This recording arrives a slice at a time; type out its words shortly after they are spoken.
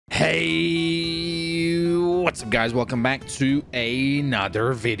Hey, what's up guys? Welcome back to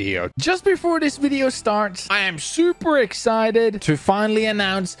another video. Just before this video starts, I am super excited to finally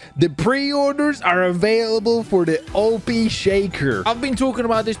announce the pre-orders are available for the OP Shaker. I've been talking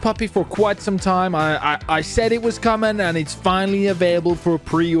about this puppy for quite some time. I said it was coming and it's finally available for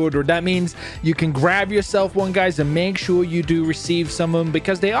pre-order. That means you can grab yourself one, guys, and make sure you do receive some of them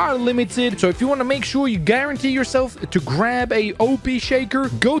because they are limited. So if you want to make sure you guarantee yourself to grab a OP Shaker,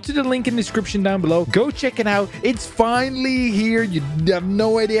 go to the link in the description down below. Go check it out. It's finally here. You have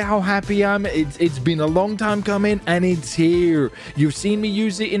no idea how happy I am. It's been a long time coming and it's here. You've seen me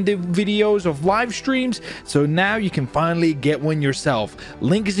use it in the videos of live streams, so now you can finally get one yourself.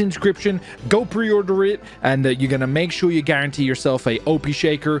 Link is in the description. Go pre-order it and you're gonna make sure you guarantee yourself a OP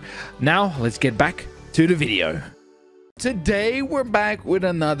Shaker. Now let's get back to the video. Today we're back with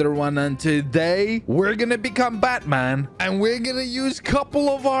another one, and today we're gonna become Batman and we're gonna use a couple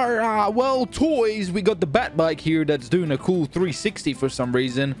of our well, toys. We got the Bat Bike here that's doing a cool 360 for some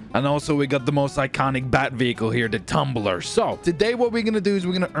reason, and also we got the most iconic Bat vehicle here, the Tumbler. So today what we're gonna do is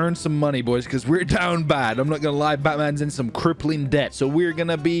we're gonna earn some money, boys, because we're down bad. I'm not gonna lie, Batman's in some crippling debt, so we're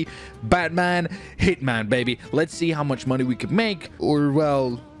gonna be Batman Hitman, baby. Let's see how much money we could make, or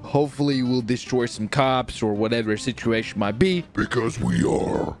well, hopefully we'll destroy some cops or whatever the situation might be, because we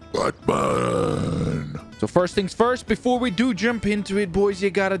are Batman. So first things first, before we do jump into it, boys, you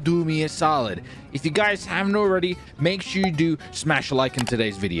gotta do me a solid. If you guys haven't already, make sure you do smash a like in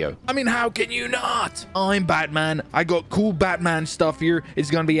today's video. I mean, how can you not? I'm Batman. I got cool Batman stuff here. It's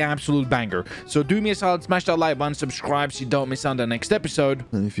gonna be an absolute banger. So do me a solid, smash that like button, subscribe so you don't miss out on the next episode.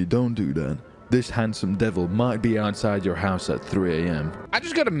 And if you don't do that, this handsome devil might be outside your house at 3 a.m. I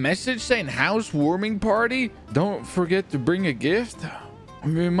just got a message saying housewarming party. Don't forget to bring a gift.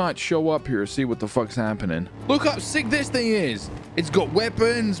 We might show up here, see what the fuck's happening. Look how sick this thing is. It's got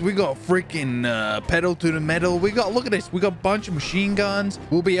weapons. We got freaking pedal to the metal. We got, look at this. We got a bunch of machine guns.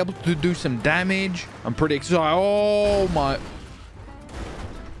 We'll be able to do some damage. I'm pretty excited. Oh my.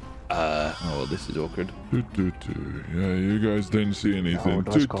 Oh, this is awkward. Yeah, you guys didn't see anything.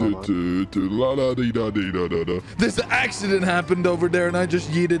 This accident happened over there and I just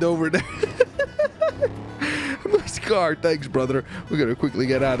yeeted over there. Nice car. Thanks, brother. We're gonna quickly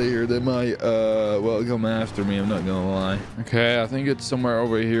get out of here. They might well, come after me, I'm not gonna lie. Okay, I think it's somewhere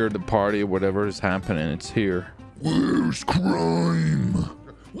over here, the party or whatever is happening. It's here. Where's crime?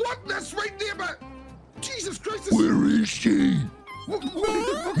 What? That's right there, but Jesus Christ! Where is she?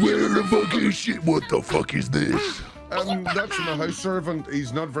 Where the fuck is she? What the fuck is this? That's my house servant.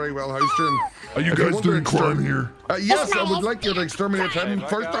 He's not very well house trained. Are you guys doing crime here? Yes, I would like you to exterminate him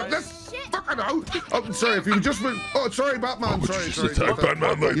first. Let's fucking out. Oh, sorry, if you just went. Oh, sorry, Batman. Sorry. Attack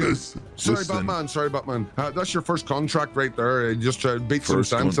Batman like this. Sorry, Batman. Sorry, Batman. That's your first contract right there. Just beat some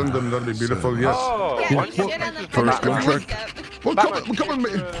sense in them. That'd be beautiful. Yes. Oh, first contract. Well, come on,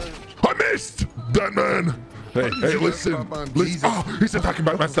 mate. I missed, Batman. Hey, listen. Oh, he's attacking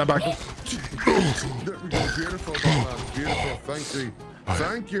Batman. Stand back. Beautiful, Batman. Beautiful. Thank you.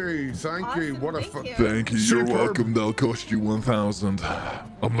 What a Thank you. You're welcome. That'll cost you 1,000.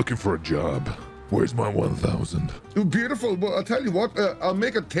 I'm looking for a job. Where's my 1,000? Beautiful. Well, I'll tell you what. I'll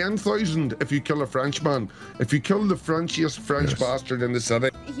make it 10,000 if you kill a Frenchman. If you kill the Frenchiest French bastard in the city.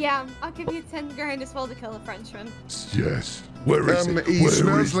 Yeah, I'll give you 10 grand as well to kill a Frenchman. Yes. Where is he? He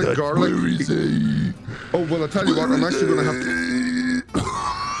smells like garlic. Where is he? Oh, well, I'll tell you what. I'm actually going to have to...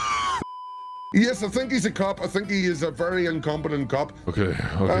 Yes, I think he's a cop. I think he is a very incompetent cop. Okay,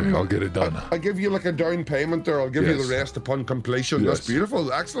 I'll get it done. I'll give you like a down payment there. I'll give you the rest upon completion. Yes. That's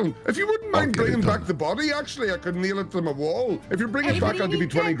beautiful. Excellent. If you wouldn't mind bringing back the body, actually, I could nail it to my wall. If you bring it back, I'll give you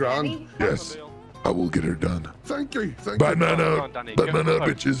 20 grand. Yes, I will get her done. Thank you. Batman out. Batman out,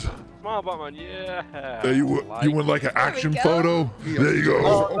 bitches. Come on, Batman, yeah. There you want like an action photo? Yes. There you go.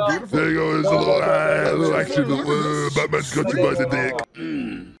 Oh, beautiful. There you go. There's a little action. Batman's got you by the dick.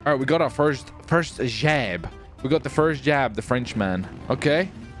 All right, we got our first jab. We got the first jab, the Frenchman.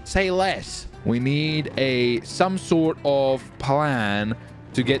 Okay, say less. We need some sort of plan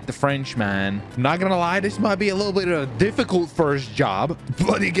to get the Frenchman. I'm not gonna lie, this might be a little bit of a difficult first job.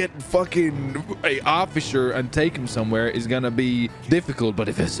 Bloody get fucking a officer and take him somewhere is gonna be difficult. But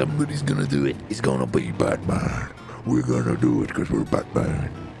if somebody's gonna do it, it's gonna be Batman. We're gonna do it because we're Batman.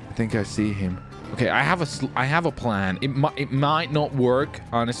 I think I see him. Okay, I have a plan. It might not work,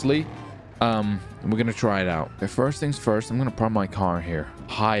 honestly. We're gonna try it out. Okay, first things first, I'm gonna park my car here.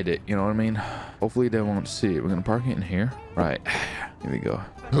 Hide it, you know what I mean? Hopefully they won't see it. We're gonna park it in here. Right. Here we go.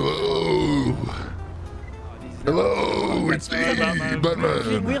 Hello. Hello, it's me,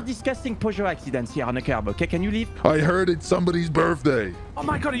 Batman. We're discussing Peugeot accidents here on the curb, okay? Can you leave? I heard it's somebody's birthday. Oh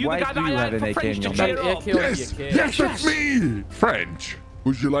my god, are you Why the guy do that you I have had an for AK in French to your cheer bag? up? Yes, that's me. French.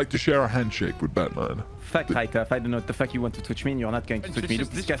 Would you like to share a handshake with Batman? Fuck right off. I don't know what the fuck you want to touch me, and you're not going to touch me. You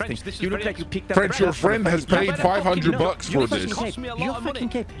look disgusting. You look like you picked up French, your friend has paid 500 bucks for this. You're fucking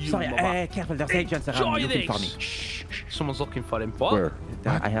cape. Sorry, careful, there's agents around looking for me. Shh, someone's looking for him. What? Where?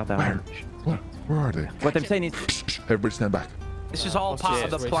 I heard that. What? Where are they? What I'm saying is... Everybody stand back. This is all part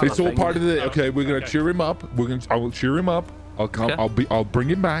of the plan. It's all part of the... Okay, we're gonna cheer him up. I will cheer him up. I'll come. Okay. I'll bring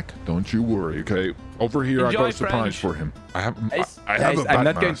him back. Don't you worry. Okay. Over here, I got a surprise for him. I have a I'm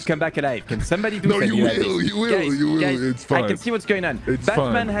not going to come back alive. Can somebody do something? You will. Guys, It's fine. I can see what's going on. It's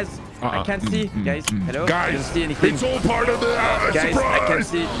Batman fine. has... I can't see. Guys, hello? Guys, I don't see anything. it's all part of the Guys, surprise. I can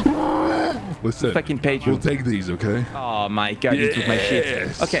see. Listen, Fucking page. we'll take these, okay? Oh my god, you took my shit.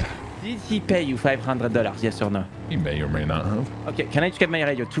 Yes. Okay. Did he pay you $500? Yes or no? He may or may not have. Okay, can I just get my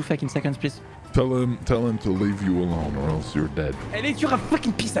radio? 2 fucking seconds, please. Tell him to leave you alone, or else you're dead. And you're a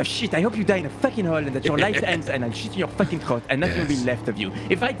fucking piece of shit. I hope you die in a fucking hole and that your life ends and I'll shit in your fucking throat and nothing will be left of you.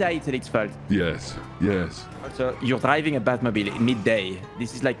 If I die, it's Elite's fault. Yes. Also, you're driving a Batmobile midday.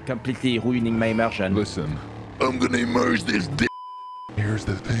 This is like completely ruining my immersion. Listen, I'm gonna immerse this dick. Here's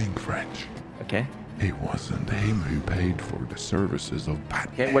the thing, French. Okay. It wasn't him who paid for the services of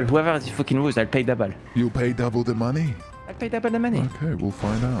Batman. Okay, well, whoever the fucking rules, I'll pay double. You'll pay double the money. I'll pay double the money. Okay, we'll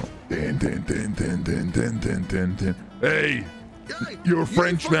find out. Hey, your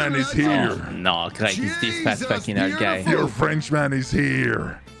Frenchman is here. No, Greg, it's this fat fucking old guy. Your Frenchman is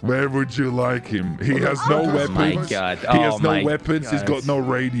here. Where would you like him? He has no weapons. My God. He has no weapons. He's got no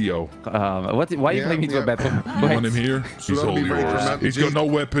radio. Why are you playing me to a weapon? You want him here? He's that'll all be very yours. dramatic. He's got no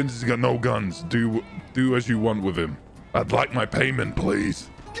weapons. He's got no guns. Do as you want with him. I'd like my payment, please.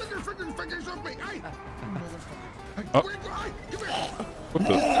 Get your freaking fingers off me! Hey! What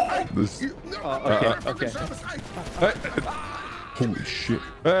the? This. Okay. Holy shit!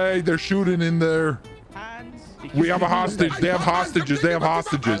 Hey, they're shooting in there. We have a hostage. They have hostages. They have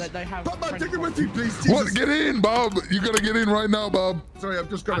hostages. Bob, take it with you, please. What? Get in, Bob. You gotta get in right now, Bob. Sorry, I've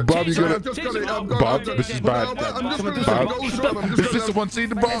just got it. Bob, you Sorry, gotta. I've just got it. Bob, this is bad. I'm just gonna Bob, go short. I'm just is this the one seeing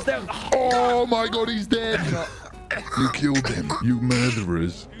the Bob? Oh my God, he's dead. You killed him. You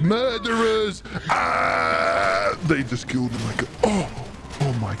murderers. Murderers. Ah! They just killed him like a...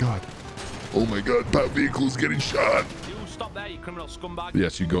 Oh my God. Oh my God, Bat vehicle's getting shot. You stop there, you criminal scumbag.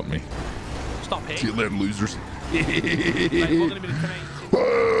 Yes, you got me. Stop here. See you later, losers. Mate, we're gonna be the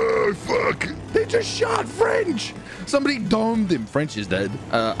Oh, fuck. They just shot French. Somebody domed him. French is dead.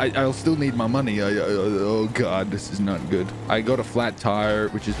 I'll still need my money. Oh God, this is not good. I got a flat tire,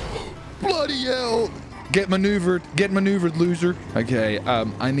 which is bloody hell. Get maneuvered, loser. Okay,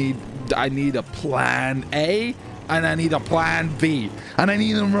 I need a plan A and I need a plan B, and I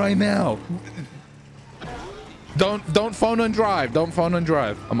need them right now. Don't phone and drive. Don't phone and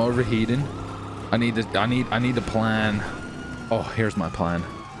drive. I'm overheating. I need a plan. Oh, here's my plan.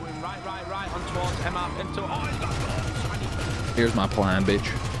 Going right on towards MR into. Oh, you got Here's my plan, bitch.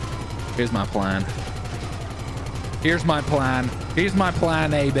 Here's my plan. Here's my plan. Here's my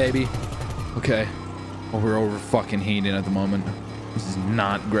plan A, baby. Okay. Oh, we're over fucking heating at the moment. This is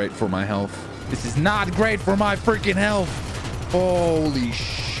not great for my health. This is not great for my freaking health. Holy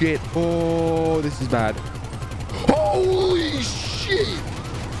shit. Oh, this is bad. Holy shit.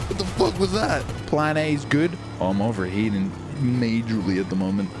 What the fuck was that? Plan A is good. Oh, I'm overheating majorly at the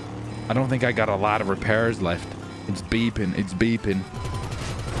moment. I don't think I got a lot of repairs left. It's beeping. It's beeping.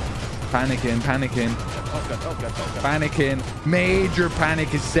 Panicking. Panicking. Major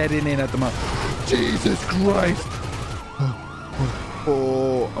panic is setting in at the moment. Jesus Christ.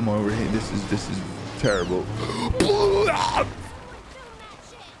 Oh, I'm over here. This is terrible. I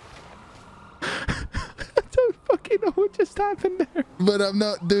don't fucking know what just happened there. But I'm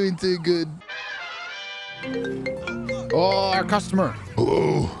not doing too good. Oh, our customer.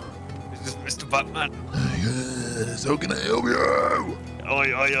 Hello. Is this Mr. Batman? Yes, how can I help you?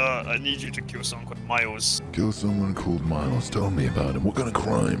 I need you to kill someone called Miles. Kill someone called Miles. Tell me about him. What kind of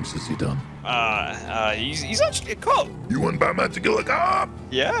crimes has he done? He's actually a cop. You want Batman to kill a cop?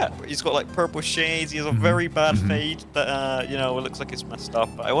 Yeah, he's got like purple shades. He has a very bad fade that, it looks like it's messed up.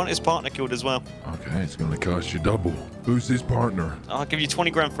 But I want his partner killed as well. Okay, it's gonna cost you double. Who's his partner? I'll give you 20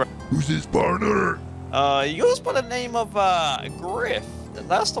 grand for it. Who's his partner? He goes by the name of, Griff. The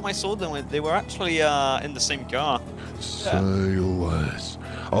last time I saw them, they were actually, in the same car. Say less.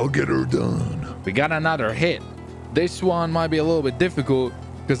 I'll get her done. We got another hit. This one might be a little bit difficult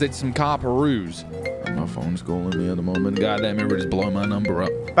because it's some copperoos. My phone's calling me at the moment. Goddamn, everybody's blowing my number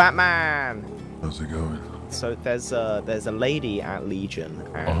up. Batman! How's it going? So there's a lady at Legion,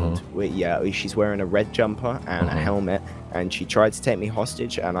 and she's wearing a red jumper and a helmet, and she tried to take me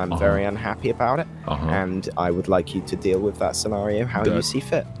hostage, and I'm very unhappy about it. And I would like you to deal with that scenario how you see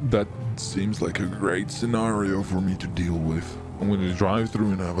fit. That seems like a great scenario for me to deal with. I'm gonna drive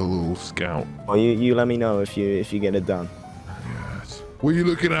through and have a little scout. Well, you let me know if you get it done. Yes. What are you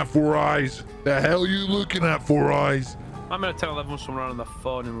looking at, Four Eyes? The hell you looking at, Four Eyes? I'm at 10-11 with someone on the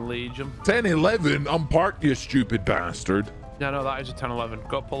phone in Legion. 10-11? I'm parked, you stupid bastard. Yeah, no, that is a 10-11.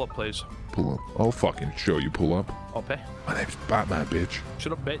 Go pull up, please. Pull up. I'll fucking show you pull up. Okay. My name's Batman, bitch.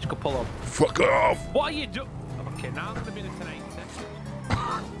 Shut up, bitch. Go pull up. Fuck off. What are you doing? Okay, now I'm gonna be in a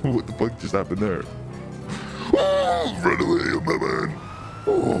 1080. What the fuck just happened there? Oh, run away, Batman.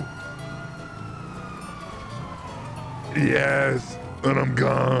 Oh. Yes. And I'm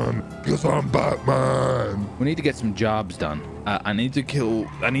gone, because I'm Batman. We need to get some jobs done. I need to kill,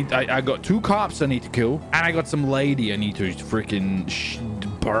 I got 2 cops I need to kill, and I got some lady I need to freaking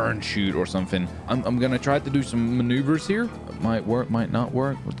burn shoot or something. I'm gonna try to do some maneuvers here. Might work, might not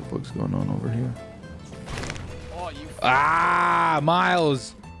work. What the fuck's going on over here? Oh, you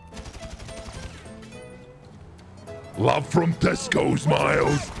Miles. Love from Tesco's,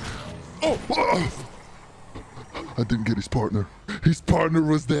 Miles. Oh. I didn't get his partner. His partner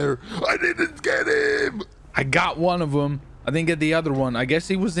was there. I didn't get him. I got one of them. I didn't get the other one. I guess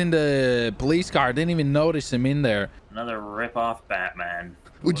he was in the police car. I didn't even notice him in there. Another rip-off Batman.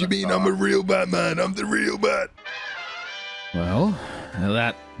 What you mean I'm a real Batman? I'm the real Bat. Well,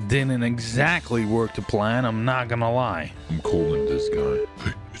 that didn't exactly work to plan. I'm not gonna lie. I'm calling this guy.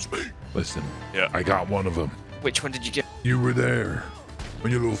 Hey, it's me. Listen. Yeah. I got one of them. Which one did you get? You were there. On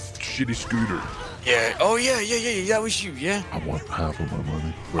your little shitty scooter. Yeah. Oh yeah. That was you. Yeah. I want half of my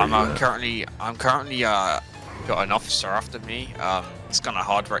money. I'm currently got an officer after me. It's kind of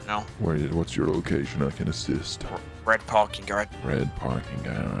hard right now. What's your location? I can assist. Red parking garage. Red parking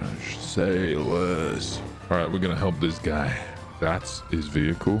garage. Say less. All right, we're gonna help this guy. That's his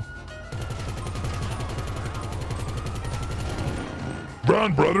vehicle.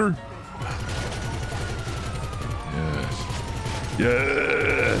 Run, brother.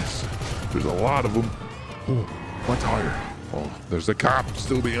 Yes. There's a lot of them. Oh, my tire. Oh, there's a cop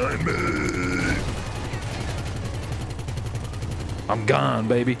still behind me. I'm gone,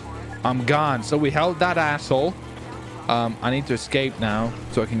 baby. I'm gone. So we held that asshole. I need to escape now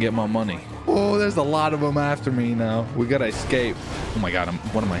so I can get my money. Oh, there's a lot of them after me now. We gotta escape. Oh my God,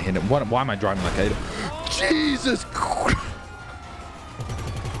 what am I hitting? Why am I driving like I hate? Jesus Christ.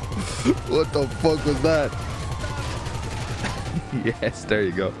 What the fuck was that? Yes, there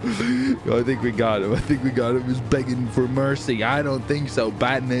you go. I think we got him. He's begging for mercy. I don't think so.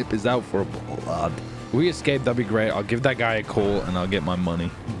 Batnip is out for blood. If we escape, that'd be great. I'll give that guy a call and I'll get my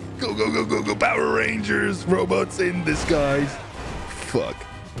money. Go, go, go, go, go. Power Rangers. Robots in disguise. Fuck.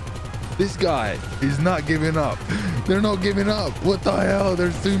 This guy is not giving up. They're not giving up. What the hell?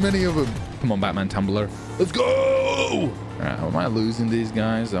 There's too many of them. Come on, Batman Tumbler. Let's go. All right, am I losing these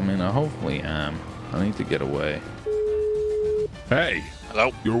guys? I mean, I hopefully am. I need to get away. Hey.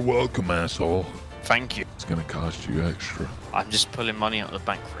 Hello. You're welcome, asshole. Thank you. It's gonna cost you extra. I'm just pulling money out of the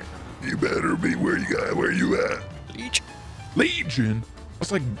bank right now. You better be where you at. Legion. Legion?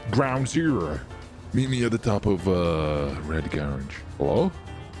 That's like ground zero. Meet me at the top of Red Garage. Hello?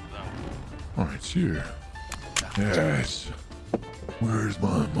 All right, it's here. Yes. Where's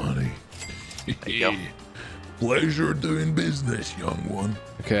my money? Yep. Pleasure doing business, young one.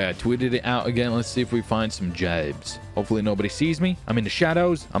 Okay, I tweeted it out again. Let's see if we find some jabs. Hopefully nobody sees me. I'm in the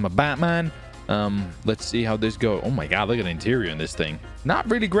shadows. I'm a Batman. Let's see how this goes. Oh my God, look at the interior in this thing. Not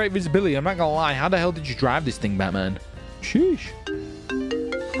really great visibility. I'm not gonna lie. How the hell did you drive this thing, Batman? Sheesh.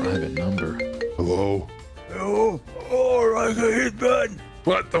 Private number. Hello? Hello? Oh, like a hitman.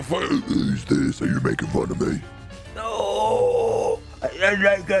 What the fuck is this? Are you making fun of me? No, I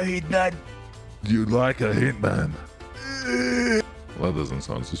like a hitman. You like a hitman? Well, that doesn't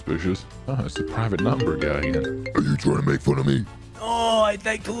sound suspicious. Oh, it's the private number guy again. Are you trying to make fun of me? No, I'd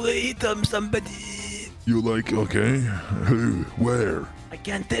like to hit somebody. You like, okay? Who? Where? I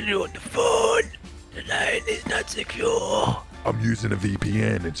can't tell you on the phone. The line is not secure. I'm using a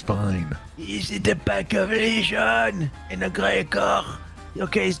VPN, it's fine. He's in the back of Legion in a grey car.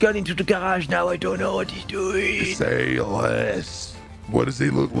 Okay, he's gone into the garage now. I don't know what he's doing. Say less. What does he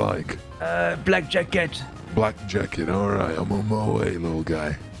look like? Black jacket. Black jacket, all right. I'm on my way, little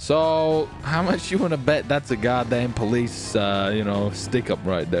guy. So, how much you want to bet that's a goddamn police, stick up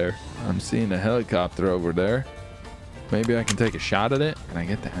right there? I'm seeing a helicopter over there. Maybe I can take a shot at it. Can I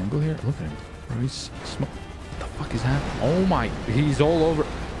get the angle here? Look at him. Bro, he's smoke. What the fuck is happening? Oh my, he's all over.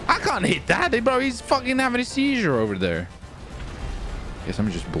 I can't hit that, bro. He's fucking having a seizure over there. Guess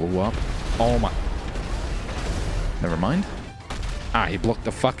I'm just blow up. Oh my. Never mind. Ah, he blocked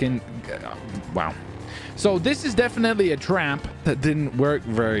the fucking... wow. So this is definitely a trap that didn't work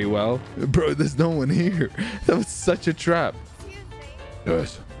very well. Bro, there's no one here. That was such a trap. Excuse me.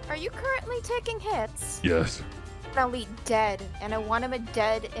 Yes. Are you currently taking hits? Yes. Elite dead, and I want him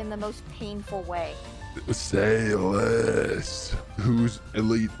dead in the most painful way. Say less. Who's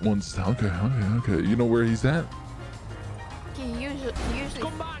Elite wants... Okay. You know where he's at? He usually...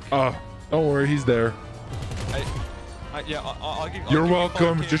 Oh, don't worry. He's there. Yeah, I'll give, You're I'll give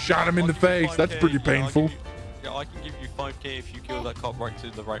welcome. You 5K. Just shot him in the I'll give you face. That's 5K. pretty Yeah, painful. I can give you 5K if you kill that cop right to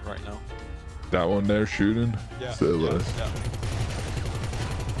the right now. That one there shooting? Yeah. Say less. Yeah.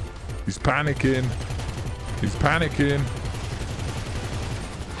 He's panicking. He's panicking.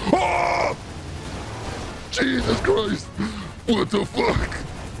 Oh! Jesus Christ! What the fuck?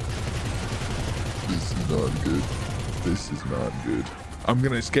 This is not good. This is not good. I'm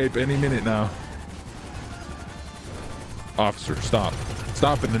gonna escape any minute now. Officer, stop.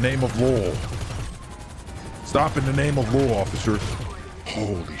 Stop in the name of law. Stop in the name of law, officer.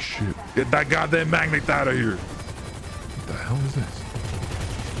 Holy shit. Get that goddamn magnet out of here. What the hell is this?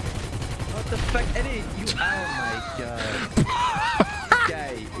 What the fuck? Eddie, you... Oh my god. This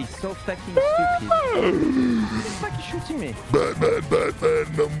guy is so fucking stupid. Who's the fuck is shooting me? Batman,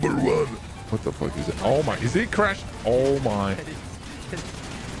 #1. What the fuck is it? Oh my, is it crashed? Oh my.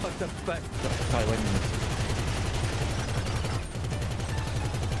 What the fuck? Sorry, 1 minute.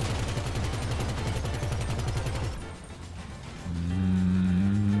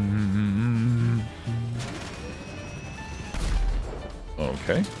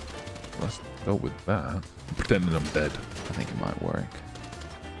 Okay. Let's go with that. I'm pretending I'm dead. I think it might work.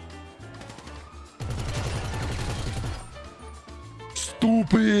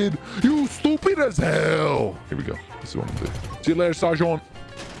 Stupid! You stupid as hell! Here we go. This is what I'm doing. See you later, Sergeant.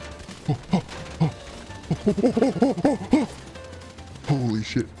 Holy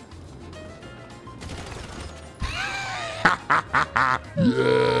shit.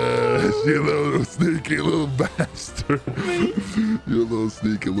 Yes, you little sneaky little bastard. You little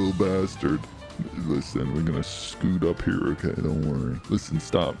sneaky little bastard. Listen, we're gonna scoot up here, okay? Don't worry. Listen,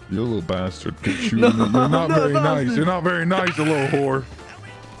 stop. You're a little bastard. Keep shooting me. You're not very nice. You're not very nice, you little whore.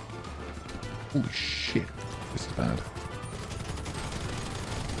 Holy shit. This is bad.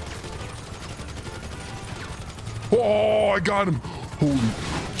 Oh, I got him. Holy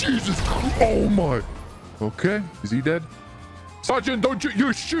Jesus. Oh my. Okay. Is he dead? Sergeant, don't you,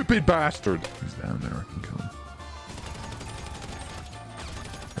 you stupid bastard. He's down there. I can kill him.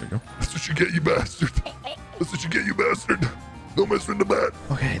 There you go. That's what you get, you bastard. That's what you get, you bastard. Don't mess with the bat.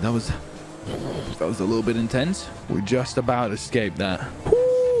 Okay, that was a little bit intense. We just about escaped that.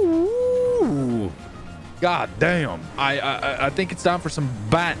 Ooh. God damn. I think it's time for some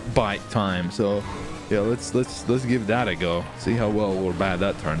bat bite time. So yeah, let's give that a go. See how well or bad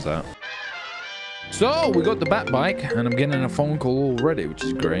that turns out. So we got the bat bike, and I'm getting a phone call already, which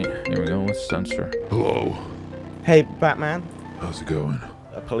is great. Here we go. Let's answer. Hello. Hey, Batman. How's it going?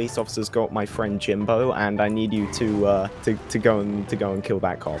 A police officer's got my friend Jimbo, and I need you to go and kill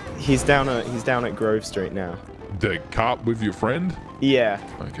that cop. He's down at Grove Street now. The cop with your friend? Yeah.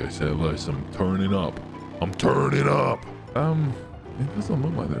 Okay, say less. I'm turning up. I'm turning up. It doesn't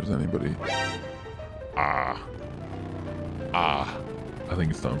look like there's anybody. I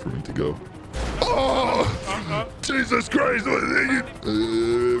think it's time for me to go. Oh! Jesus Christ!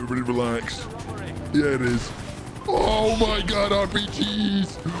 Everybody relax. Yeah, it is. Oh my God,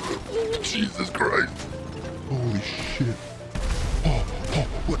 RPGs! Jesus Christ! Holy shit! Oh,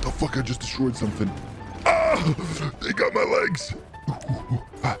 what the fuck? I just destroyed something. Ah! They got my legs.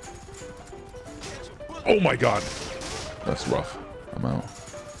 Oh my God! That's rough. I'm out.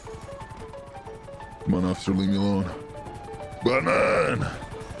 Come on, officer, leave me alone. Batman!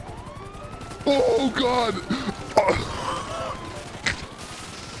 Oh God!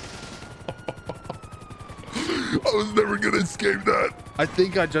 I was never gonna escape that. I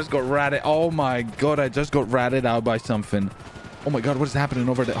think I just got ratted. Oh my God, I just got ratted out by something. Oh my God, what is happening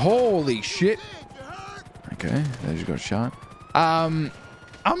over there? Holy shit. Okay, they just got shot. I'm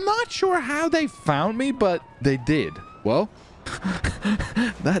not sure how they found me, but they did. Well,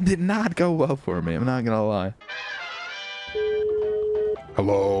 that did not go well for me. I'm not gonna lie.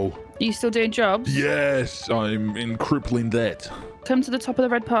 Hello. Are you still doing jobs? Yes, I'm in crippling debt. Come to the top of the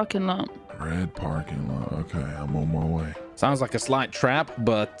red parking lot. Red parking lot. Okay, I'm on my way. Sounds like a slight trap,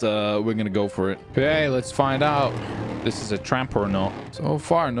 but we're gonna go for it. Okay, let's find out if this is a trap or not. So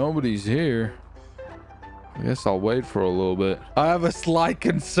far, nobody's here. I guess I'll wait for a little bit. I have a slight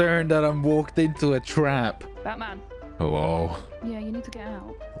concern that I'm walked into a trap. Batman. Hello. Yeah, you need to get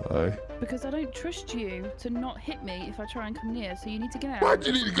out. Why? Because I don't trust you to not hit me if I try and come near, so you need to get out. Why'd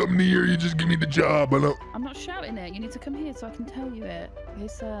you need to come near? You just give me the job. I'm not shouting it. You need to come here so I can tell you it.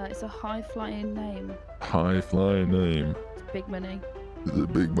 It's a high-flying name. High-flying name. Big money. Is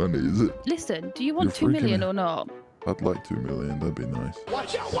it big money? Is it? Listen, do you want 2 million or not? I'd like 2 million. That'd be nice.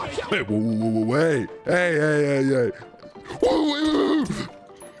 Watch out! Watch out! Hey, whoa, wait! Hey! Whoa!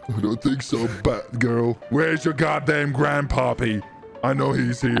 I don't think so, Batgirl. Where's your goddamn grandpappy? I know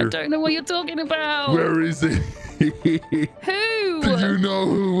he's here. I don't know what you're talking about. Where is he? Who? Do you know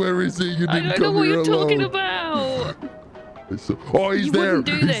who? Where is he? You didn't I don't know what you're talking about. Oh, he's there. You wouldn't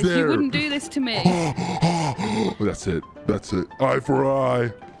do this. You wouldn't do this to me. That's it. That's it. Eye for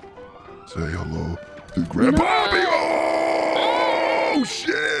eye. Say hello to grandpappy. Oh,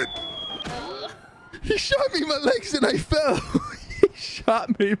 shit. He shot me in my legs and I fell. He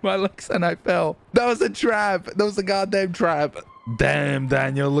shot me in my legs and I fell. That was a trap. That was a goddamn trap. Damn,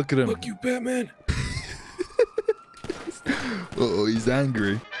 Daniel, look at him. Fuck you, Batman. Uh-oh, he's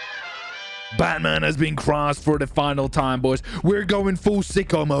angry. Batman has been crossed for the final time, boys. We're going full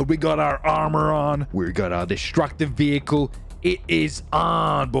sicko mode. We got our armor on. We got our destructive vehicle. It is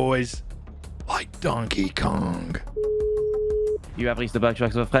on, boys. Like Donkey Kong. You have reached the box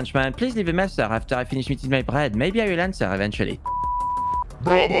of a Frenchman. Please leave a message after I finish eating my bread. Maybe I will answer eventually.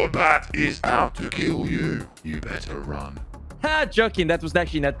 Robobat is out to kill you. You better run. Ha! Joking. That was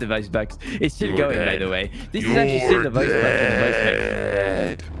actually not the voice box. It's still You're going, dead. by the way. This is actually still the voice box and the voice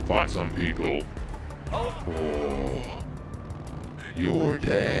dead. Find some people. Oh. You're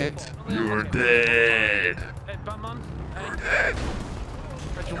dead. You're dead. Hey, Batman. You're dead.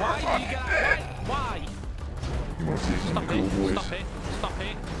 Why do you get out? Why? You want to see some Stop cool it. boys? Stop it. Stop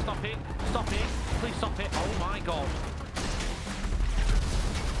it. Stop it. Stop it. Please stop it. Oh my god.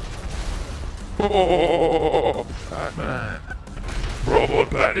 Oh, Batman.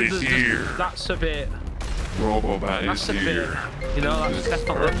 Robobat is here. That's a bit. Robobat is here. You know, that's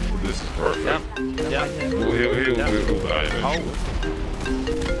not good. This is perfect. Yeah. He'll die eventually.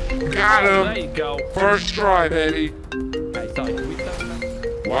 Got him. There you go. First try, baby. Okay, sorry.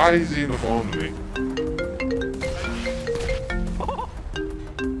 Why is he in the phone with me?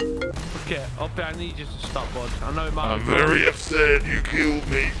 Okay, up here, I need you to stop, bud. I know it might I'm be very upset. You killed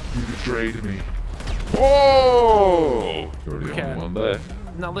me. You betrayed me. Whoa! You're the Okay. only one left.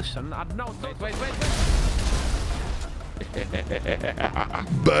 Now listen, I know. Wait.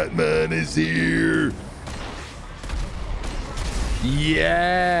 Batman is here.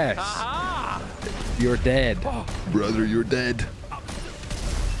 Yes. Aha! You're dead. Brother, you're dead.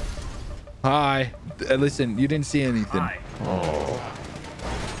 Hi. Listen, you didn't see anything. Oh.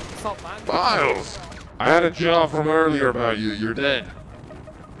 What's up, man? Miles! I had a job from earlier about you. You're dead.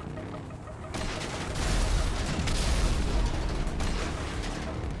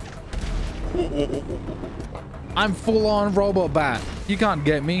 I'm full on Robobat. You can't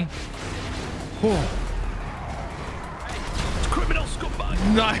get me. Oh. Criminal scumbag.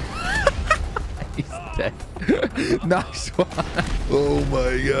 Nice. He's dead. Nice one. Oh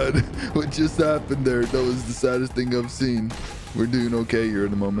my god. What just happened there? That was the saddest thing I've seen. We're doing okay here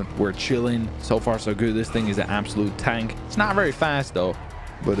at the moment. We're chilling. So far, so good. This thing is an absolute tank. It's not very fast, though,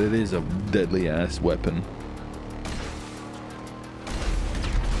 but it is a deadly-ass weapon.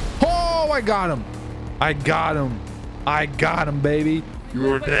 Oh, I got him. I got him. I got him, baby.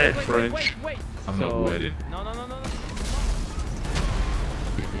 You're dead, French. Wait. I'm not wedded. No.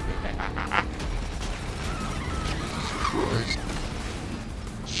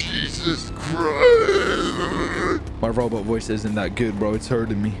 Jesus Christ. My robot voice isn't that good, bro. It's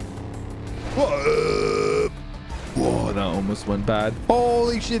hurting me. Whoa, that almost went bad.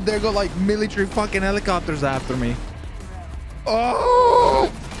 Holy shit, there go like military fucking helicopters after me.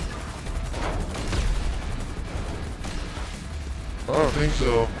 Oh! I don't think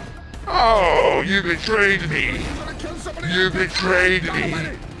so. Oh, you betrayed me. You betrayed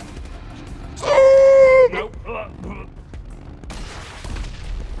me. Oh!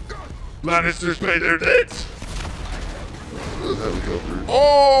 Lannisters pay their debts.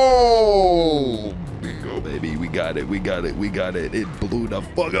 Oh! Bingo, baby. We got it. We got it. We got it. It blew the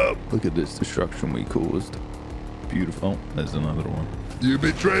fuck up. Look at this destruction we caused. Beautiful. Oh, there's another one. You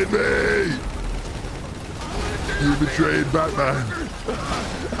betrayed me. You betrayed Batman.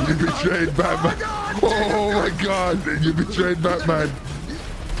 You betrayed Batman. Oh my god. You betrayed Batman.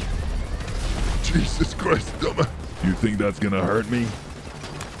 Jesus Christ, dumbass. You think that's gonna hurt me?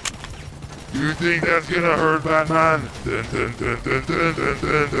 You think that's gonna hurt, Batman?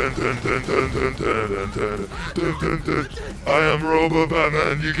 I am Robo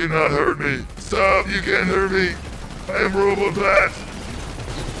Batman. You cannot hurt me. Stop! You can't hurt me. I am Robo Bat.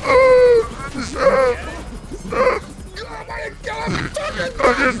 Oh! Stop! Stop!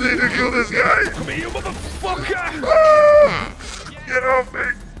 I just need to kill this guy. Come here, you motherfucker! Ah! Get off me!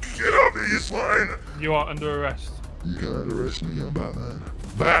 Get off me, you swine! You are under arrest. You can't arrest me, I'm Batman.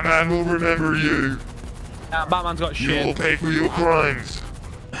 Batman will remember you. Batman's got You shit. will pay for your crimes.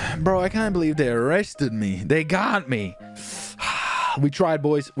 Bro, I can't believe they arrested me. They got me. We tried,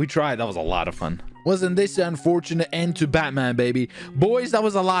 boys. We tried. That was a lot of fun. Wasn't this an unfortunate end to Batman, baby? Boys, that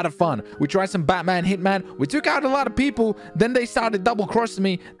was a lot of fun. We tried some Batman Hitman. We took out a lot of people. Then they started double-crossing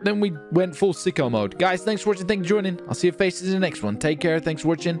me. Then we went full sicko mode. Guys, thanks for watching. Thanks for joining. I'll see your faces in the next one. Take care. Thanks for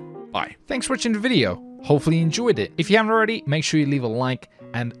watching. Bye. Thanks for watching the video. Hopefully you enjoyed it. If you haven't already, make sure you leave a like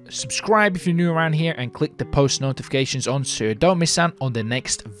and subscribe if you're new around here, and click the post notifications on so you don't miss out on the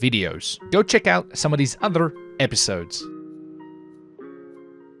next videos. Go check out some of these other episodes.